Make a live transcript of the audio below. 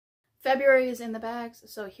February is in the bags,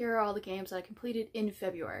 so here are all the games that I completed in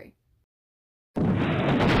February.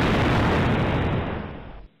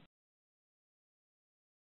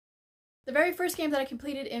 The very first game that I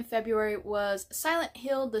completed in February was Silent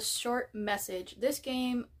Hill: The Short Message. This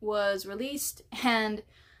game was released, and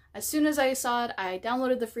as soon as I saw it, I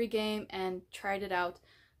downloaded the free game and tried it out.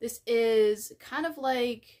 This is kind of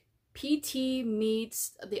like PT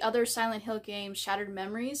meets the other Silent Hill game, Shattered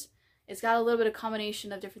Memories. It's got a little bit of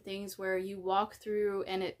combination of different things where you walk through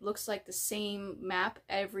and it looks like the same map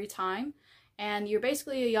every time. And you're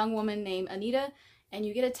basically a young woman named Anita, and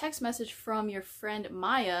you get a text message from your friend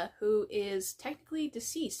Maya, who is technically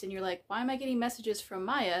deceased. And you're like, why am I getting messages from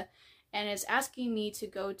Maya? And it's asking me to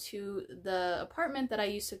go to the apartment that I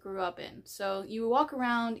used to grow up in. So you walk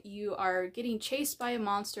around, you are getting chased by a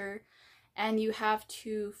monster, and you have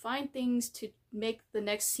to find things to make the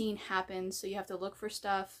next scene happen. So you have to look for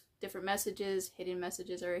stuff, different messages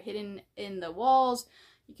are hidden in the walls.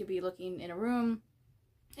 You could be looking in a room.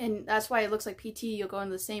 And that's why it looks like PT. You'll go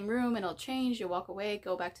into the same room and it'll change. You'll walk away,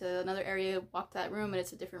 go back to another area, walk to that room, and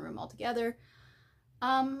it's a different room altogether.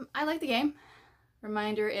 I like the game.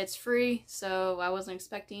 Reminder, it's free, so I wasn't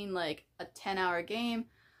expecting like a 10-hour game.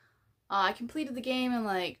 I completed the game in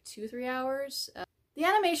like 2-3 hours. The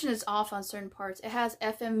animation is off on certain parts. It has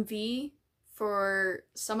FMV for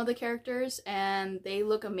some of the characters and they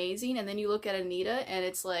look amazing, and then you look at Anita and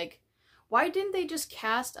it's like, why didn't they just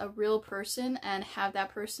cast a real person and have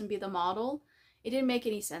that person be the model? It didn't make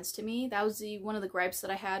any sense to me. That was one of the gripes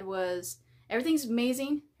that I had. Was everything's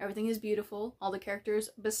amazing, everything is beautiful, all the characters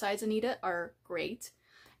besides Anita are great.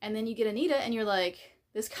 And then you get Anita and you're like,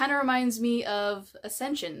 this kind of reminds me of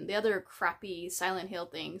Ascension, the other crappy Silent Hill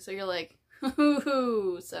thing. So you're like,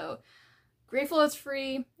 hoo-hoo. So grateful it's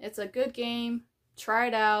free, it's a good game, try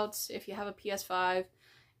it out if you have a PS5,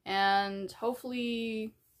 and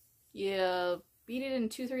hopefully you beat it in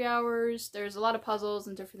 2-3 hours. There's a lot of puzzles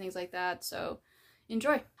and different things like that, so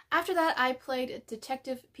enjoy. After that, I played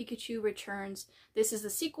Detective Pikachu Returns. This is the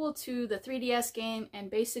sequel to the 3DS game,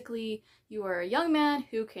 and basically you are a young man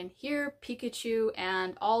who can hear Pikachu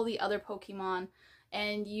and all the other Pokemon,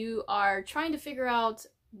 and you are trying to figure out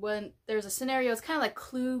when there's a scenario. It's kind of like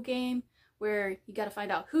Clue game, where you got to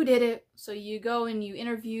find out who did it. So you go and you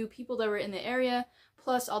interview people that were in the area,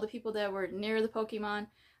 plus all the people that were near the Pokemon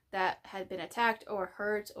that had been attacked or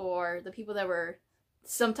hurt, or the people that were,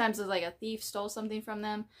 sometimes it's like a thief stole something from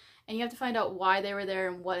them, and you have to find out why they were there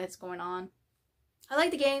and what is going on. I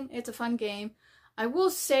like the game, it's a fun game. I will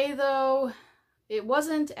say though, it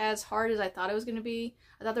wasn't as hard as I thought it was going to be.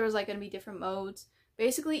 I thought there was like going to be different modes.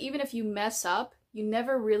 Basically, even if you mess up, you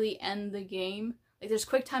never really end the game. Like there's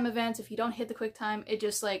quick time events. If you don't hit the quick time, it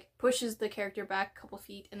just like pushes the character back a couple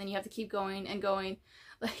feet, and then you have to keep going and going.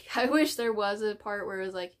 Like, I wish there was a part where it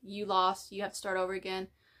was like, you lost, you have to start over again.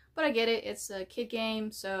 But I get it, it's a kid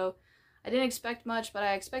game, so I didn't expect much, but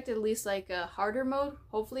I expected at least like a harder mode.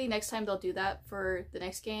 Hopefully next time they'll do that for the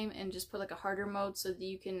next game and just put like a harder mode so that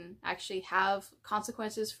you can actually have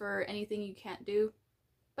consequences for anything you can't do.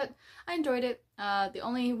 But I enjoyed it. The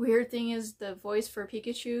only weird thing is the voice for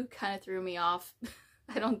Pikachu kind of threw me off.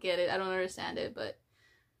 I don't get it, I don't understand it, but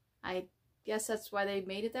I guess that's why they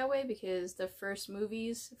made it that way, because the first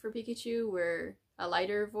movies for Pikachu were a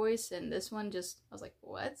lighter voice, and this one just, I was like,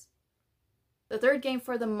 what? The third game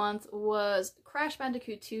for the month was Crash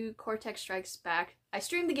Bandicoot 2 Cortex Strikes Back. I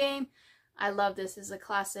streamed the game. I love this. This is a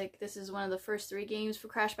classic. This is one of the first 3 games for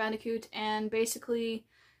Crash Bandicoot, and basically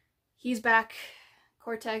he's back.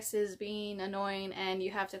 Cortex is being annoying, and you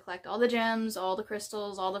have to collect all the gems, all the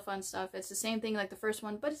crystals, all the fun stuff. It's the same thing like the first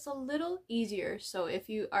one, but it's a little easier. So if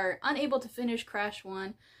you are unable to finish Crash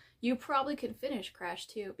 1, you probably could finish Crash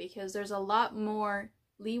 2, because there's a lot more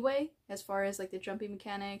leeway as far as like the jumping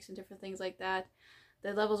mechanics and different things like that.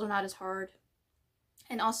 The levels are not as hard.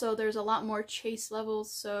 And also there's a lot more chase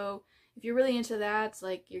levels, so if you're really into that,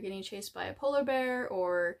 like you're getting chased by a polar bear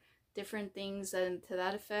or different things and to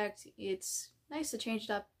that effect, it's nice to change it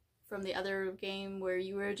up from the other game where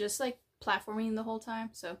you were just like platforming the whole time.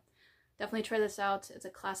 So definitely try this out. It's a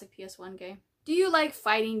classic PS1 game. Do you like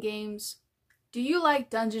fighting games? Do you like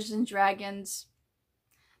Dungeons and Dragons?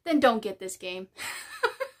 Then don't get this game.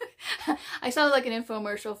 I sounded like an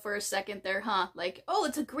infomercial for a second there, huh? Like, oh,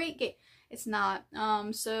 it's a great game. It's not.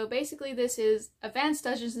 So basically this is Advanced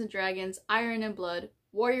Dungeons and Dragons Iron and Blood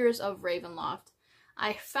Warriors of Ravenloft.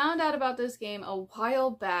 I found out about this game a while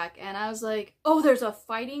back, and I was like, oh, there's a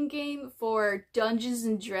fighting game for Dungeons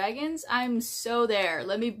and Dragons? I'm so there.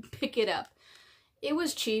 Let me pick it up. It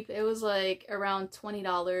was cheap. It was like around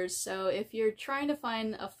 $20. So if you're trying to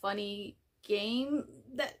find a funny game,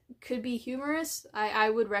 that could be humorous, I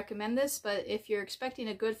would recommend this, but if you're expecting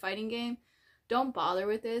a good fighting game, don't bother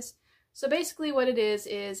with this. So basically what it is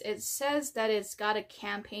it says that it's got a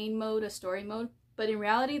campaign mode, a story mode, but in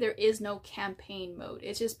reality there is no campaign mode.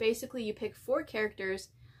 It's just basically you pick 4 characters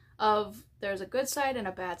there's a good side and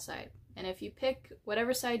a bad side. And if you pick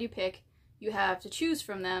whatever side you pick, you have to choose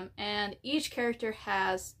from them, and each character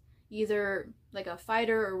has either like a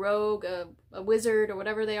fighter, a rogue, a wizard, or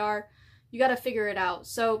whatever they are. You got to figure it out.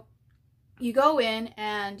 So you go in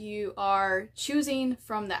and you are choosing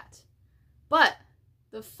from that. But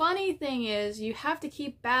the funny thing is you have to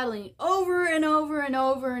keep battling over and over and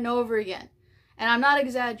over and over again. And I'm not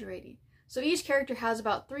exaggerating. So each character has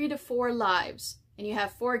about 3 to 4 lives, and you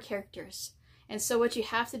have 4 characters. And so what you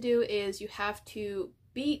have to do is you have to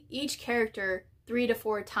beat each character 3 to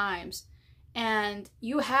 4 times. And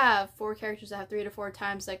you have 4 characters that have 3 to 4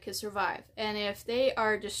 times that could survive. And if they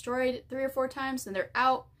are destroyed 3 or 4 times, then they're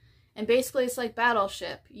out. And basically it's like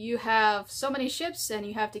Battleship. You have so many ships and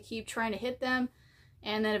you have to keep trying to hit them.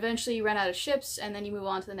 And then eventually you run out of ships and then you move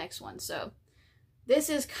on to the next one. So this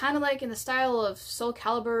is kind of like in the style of Soul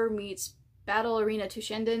Calibur meets Battle Arena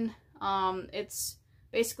Tushinden. It's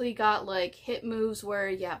basically got like hit moves where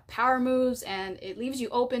you have power moves and it leaves you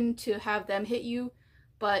open to have them hit you.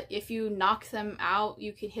 But if you knock them out,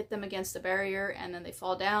 you can hit them against the barrier and then they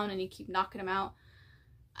fall down and you keep knocking them out.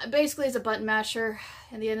 Basically, it's a button masher.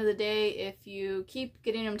 At the end of the day, if you keep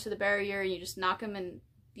getting them to the barrier and you just knock them and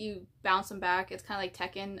you bounce them back, it's kind of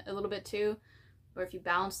like Tekken a little bit too. Or if you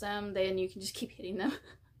bounce them, then you can just keep hitting them.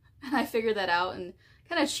 And I figured that out and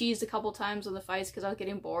kind of cheesed a couple times on the fights because I was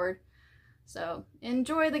getting bored. So,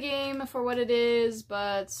 enjoy the game for what it is,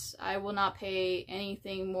 but I will not pay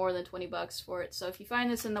anything more than 20 bucks for it. So if you find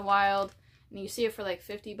this in the wild and you see it for like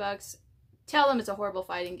 50 bucks, tell them it's a horrible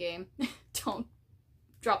fighting game. Don't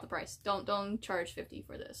drop the price. Don't charge 50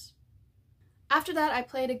 for this. After that, I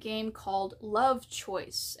played a game called Love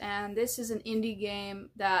Choice, and this is an indie game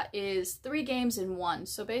that is 3 games in one.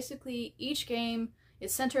 So basically, each game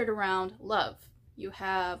is centered around love. You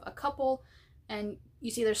have a couple, and you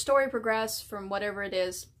see their story progress from whatever it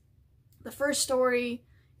is. The first story,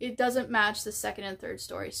 it doesn't match the second and third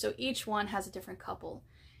story, so each one has a different couple.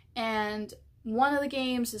 And one of the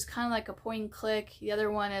games is kind of like a point and click. The other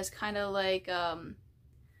one is kind of like a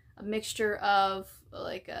mixture of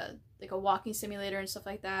like a walking simulator and stuff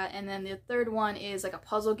like that. And then the third one is like a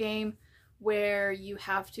puzzle game where you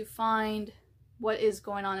have to find what is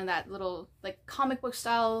going on in that little like comic book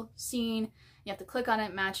style scene. You have to click on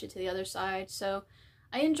it, match it to the other side. So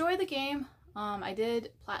I enjoy the game. I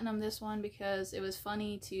did platinum this one because it was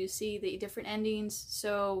funny to see the different endings.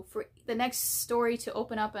 So for the next story to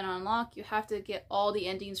open up and unlock, you have to get all the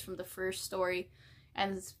endings from the first story,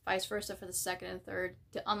 and vice versa for the second and third.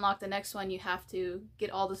 To unlock the next one, you have to get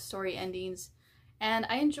all the story endings. And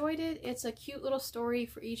I enjoyed it. It's a cute little story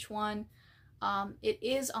for each one. It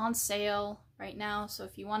is on sale right now, so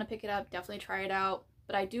if you want to pick it up, definitely try it out.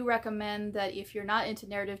 But I do recommend that if you're not into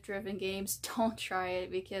narrative-driven games, don't try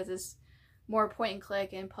it because it's more point and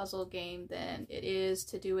click and puzzle game than it is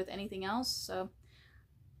to do with anything else. So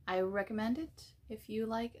I recommend it if you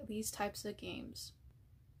like these types of games.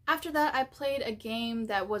 After that, I played a game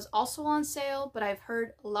that was also on sale, but I've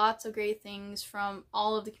heard lots of great things from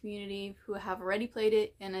all of the community who have already played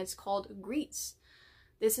it, and it's called Greets.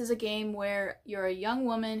 This is a game where you're a young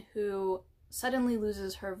woman who suddenly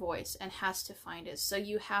loses her voice and has to find it. So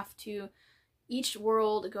you have to each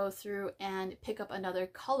world go through and pick up another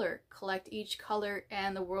color, collect each color,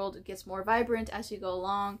 and the world gets more vibrant as you go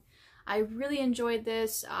along. I really enjoyed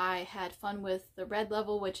this. I had fun with the red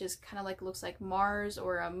level, which is kind of like, looks like Mars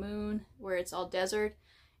or a moon, where it's all desert.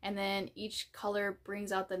 And then each color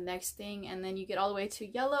brings out the next thing, and then you get all the way to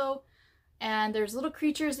yellow. And there's little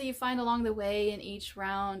creatures that you find along the way in each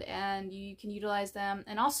round, and you can utilize them.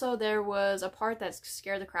 And also there was a part that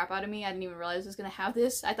scared the crap out of me. I didn't even realize it was going to have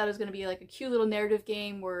this. I thought it was going to be like a cute little narrative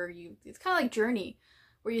game where it's kind of like Journey,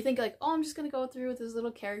 where you think like, oh, I'm just going to go through with this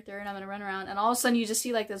little character and I'm going to run around. And all of a sudden you just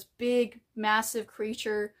see like this big, massive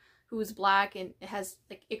creature who's black and it has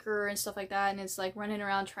like ichor and stuff like that. And it's like running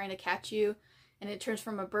around trying to catch you. And it turns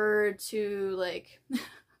from a bird to like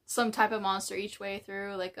some type of monster each way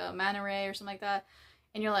through, like a manta ray or something like that.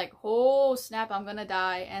 And you're like, oh snap, I'm gonna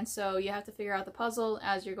die. And so you have to figure out the puzzle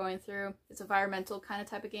as you're going through. It's an environmental kind of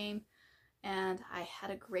type of game. And I had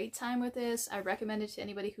a great time with this. I recommend it to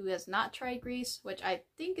anybody who has not tried Greece, which I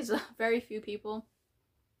think is very few people.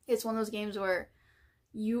 It's one of those games where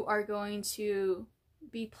you are going to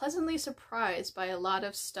be pleasantly surprised by a lot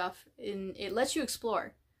of stuff. It lets you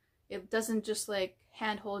explore. It doesn't just like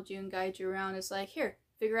handhold you and guide you around. It's like, here,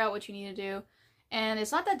 figure out what you need to do. And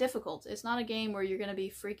it's not that difficult. It's not a game where you're going to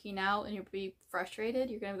be freaking out and you'll be frustrated.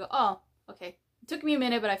 You're going to go, oh, okay. It took me a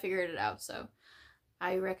minute, but I figured it out. So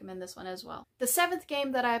I recommend this one as well. The 7th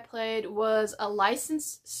game that I played was a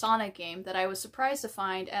licensed Sonic game that I was surprised to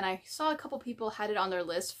find. And I saw a couple people had it on their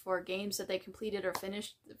list for games that they completed or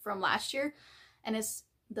finished from last year. And it's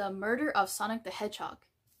The Murder of Sonic the Hedgehog.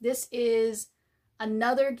 This is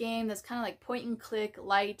another game that's kind of like point and click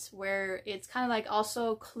light, where it's kind of like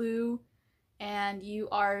also Clue, and you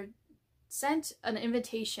are sent an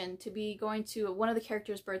invitation to be going to one of the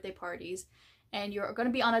characters' birthday parties, and you're going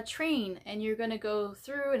to be on a train, and you're going to go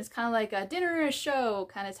through, and it's kind of like a dinner and a show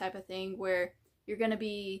kind of type of thing, where you're going to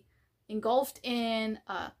be engulfed in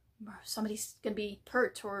somebody's going to be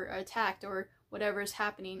hurt or attacked or whatever is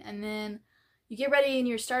happening, and then you get ready and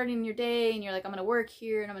you're starting your day and you're like, I'm going to work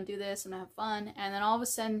here and I'm going to do this and have fun, and then all of a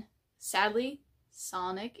sudden, sadly,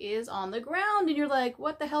 Sonic is on the ground and you're like,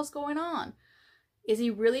 what the hell's going on? Is he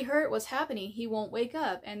really hurt? What's happening? He won't wake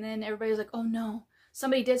up. And then everybody's like, oh no,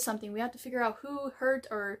 somebody did something. We have to figure out who hurt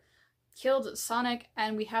or killed Sonic,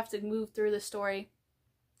 and we have to move through the story.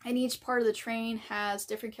 And each part of the train has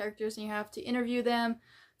different characters and you have to interview them,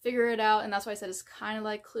 figure it out, and that's why I said it's kind of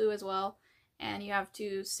like Clue as well. And you have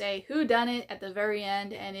to say who done it at the very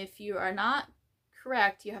end, and if you are not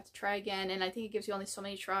correct, you have to try again. And I think it gives you only so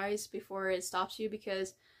many tries before it stops you,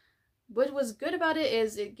 because what was good about it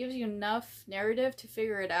is it gives you enough narrative to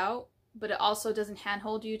figure it out, but it also doesn't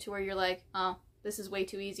handhold you to where you're like, oh, this is way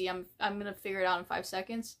too easy. I'm gonna figure it out in 5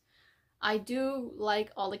 seconds. I do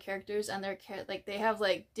like all the characters, and they have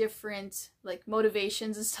like different like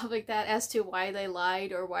motivations and stuff like that as to why they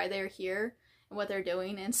lied or why they're here and what they're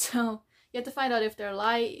doing. And so you have to find out if their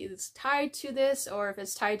lie is tied to this or if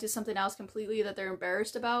it's tied to something else completely that they're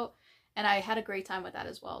embarrassed about. And I had a great time with that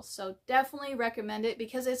as well. So definitely recommend it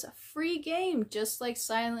because it's a free game, just like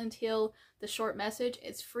Silent Hill, The Short Message.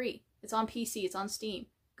 It's free. It's on PC. It's on Steam.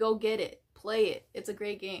 Go get it. Play it. It's a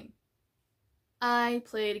great game. I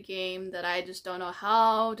played a game that I just don't know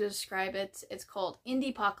how to describe it. It's called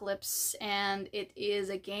Indiepocalypse, and it is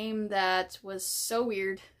a game that was so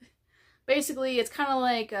weird. Basically, it's kind of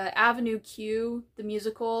like Avenue Q, the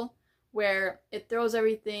musical, where it throws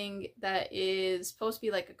everything that is supposed to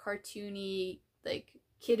be like a cartoony, like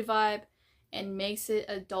kid vibe, and makes it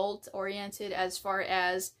adult oriented as far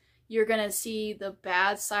as you're gonna see the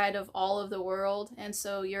bad side of all of the world. And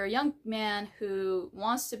so you're a young man who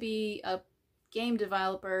wants to be a game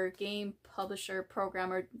developer, game publisher,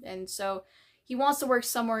 programmer, and so he wants to work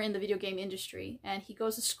somewhere in the video game industry, and he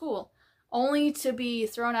goes to school only to be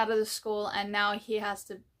thrown out of the school, and now he has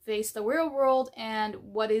to face the real world, and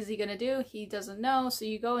what is he gonna do? He doesn't know. So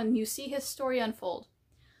you go and you see his story unfold.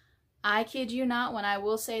 I kid you not when I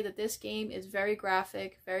will say that this game is very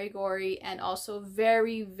graphic, very gory, and also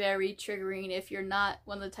very, very triggering if you're not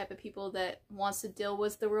one of the type of people that wants to deal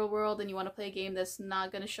with the real world and you want to play a game that's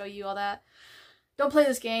not going to show you all that. Don't play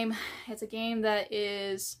this game. It's a game that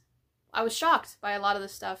is... I was shocked by a lot of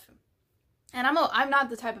this stuff. And I'm not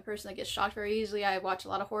the type of person that gets shocked very easily. I watch a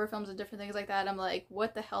lot of horror films and different things like that. I'm like,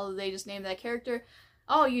 what the hell did they just name that character?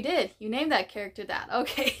 Oh, you did. You named that character that.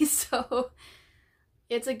 Okay, so...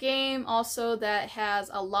 It's a game also that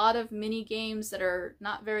has a lot of mini games that are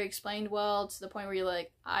not very explained well, to the point where you're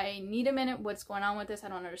like, I need a minute, what's going on with this? I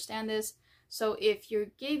don't understand this. So if you're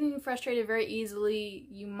getting frustrated very easily,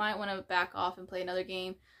 you might want to back off and play another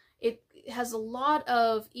game. It has a lot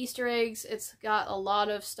of Easter eggs. It's got a lot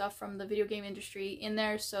of stuff from the video game industry in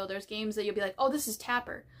there. So there's games that you'll be like, oh, this is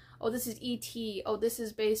Tapper. Oh, this is E.T. Oh, this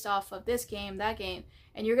is based off of this game, that game.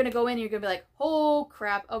 And you're going to go in and you're going to be like, oh,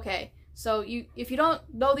 crap, okay. So if you don't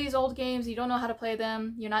know these old games, you don't know how to play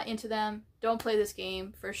them, you're not into them, don't play this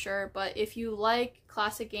game for sure. But if you like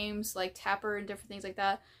classic games like Tapper and different things like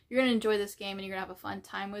that, you're going to enjoy this game and you're going to have a fun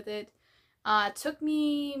time with it. It took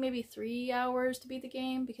me maybe 3 hours to beat the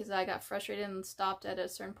game because I got frustrated and stopped at a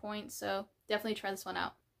certain point. So definitely try this one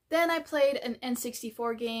out. Then I played an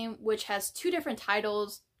N64 game which has 2 different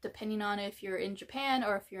titles depending on if you're in Japan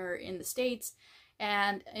or if you're in the States.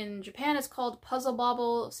 And in Japan, it's called Puzzle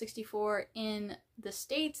Bobble 64. In the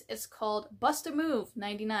States, it's called Bust a Move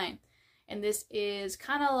 99. And this is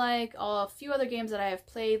kind of like a few other games that I have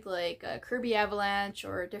played, like Kirby Avalanche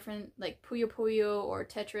or different, like Puyo Puyo or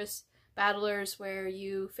Tetris Battlers, where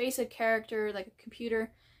you face a character, like a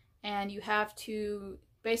computer, and you have to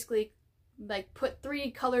basically like put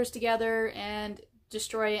 3 colors together and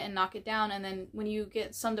destroy it and knock it down. And then when you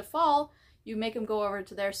get some to fall, you make them go over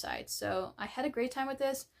to their side. So I had a great time with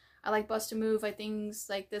this. I like Bust a Move. I think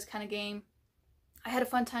like this kind of game. I had a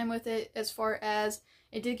fun time with it as far as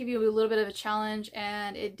it did give you a little bit of a challenge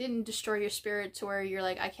and it didn't destroy your spirit to where you're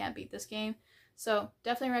like, I can't beat this game. So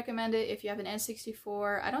definitely recommend it if you have an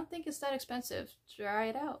N64. I don't think it's that expensive. Try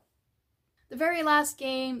it out. The very last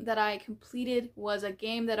game that I completed was a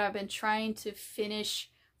game that I've been trying to finish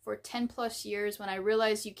for 10 plus years. When I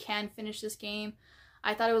realized you can finish this game,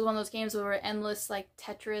 I thought it was one of those games that were endless like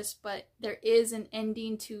Tetris, but there is an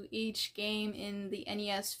ending to each game in the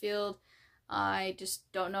NES field. I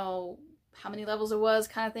just don't know how many levels it was,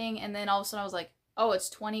 kind of thing. And then all of a sudden I was like, oh, it's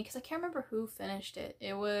 20, because I can't remember who finished it.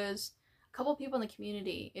 It was a couple people in the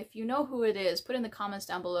community. If you know who it is, put in the comments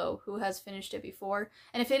down below who has finished it before.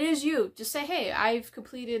 And if it is you, just say, hey, I've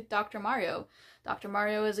completed Dr. Mario. Dr.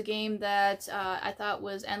 Mario is a game that I thought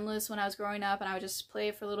was endless when I was growing up, and I would just play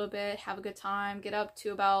it for a little bit, have a good time, get up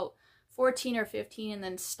to about 14 or 15 and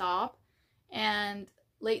then stop. And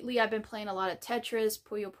lately I've been playing a lot of Tetris,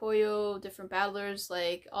 Puyo Puyo, different battlers,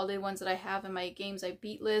 like all the ones that I have in my games I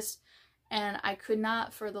beat list. And I could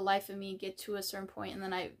not for the life of me get to a certain point, and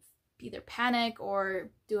then I either panic or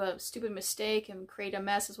do a stupid mistake and create a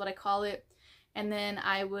mess is what I call it. And then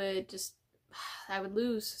I would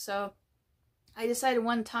lose. So I decided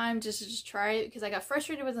one time just to try it, because I got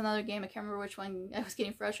frustrated with another game. I can't remember which one I was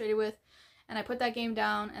getting frustrated with. And I put that game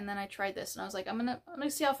down, and then I tried this, and I was like, I'm gonna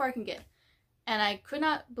see how far I can get. And I could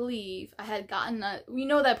not believe I had gotten that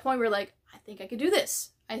point where like, I think I could do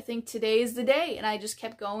this. I think today is the day. And I just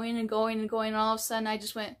kept going and going and going, and all of a sudden I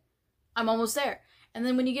just went, I'm almost there. And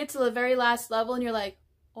then when you get to the very last level and you're like,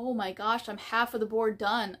 oh my gosh, I'm half of the board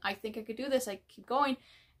done. I think I could do this. I keep going.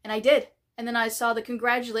 And I did. And then I saw the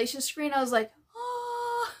congratulations screen. I was like,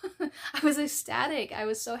 oh, I was ecstatic. I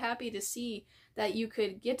was so happy to see that you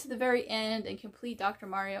could get to the very end and complete Dr.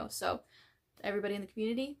 Mario. So everybody in the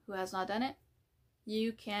community who has not done it,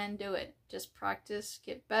 you can do it. Just practice,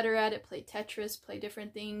 get better at it, play Tetris, play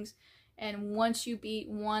different things. And once you beat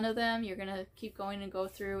one of them, you're going to keep going and go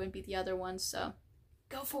through and beat the other ones. So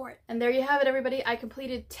go for it. And there you have it, everybody. I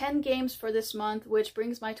completed 10 games for this month, which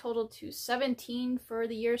brings my total to 17 for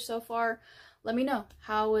the year so far. Let me know,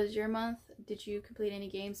 how was your month? Did you complete any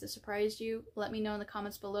games that surprised you? Let me know in the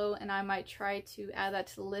comments below, and I might try to add that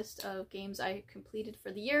to the list of games I completed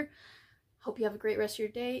for the year. Hope you have a great rest of your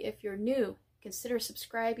day. If you're new, consider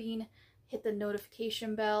subscribing, hit the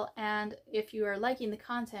notification bell, and if you are liking the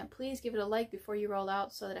content, please give it a like before you roll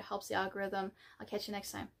out so that it helps the algorithm. I'll catch you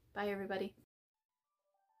next time. Bye, everybody.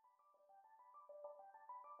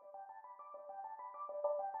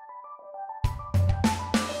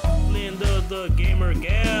 Linda the gamer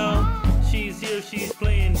gal, she's here, she's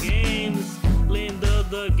playing games. Linda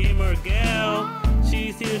the gamer gal,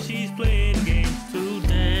 she's here, she's playing games today.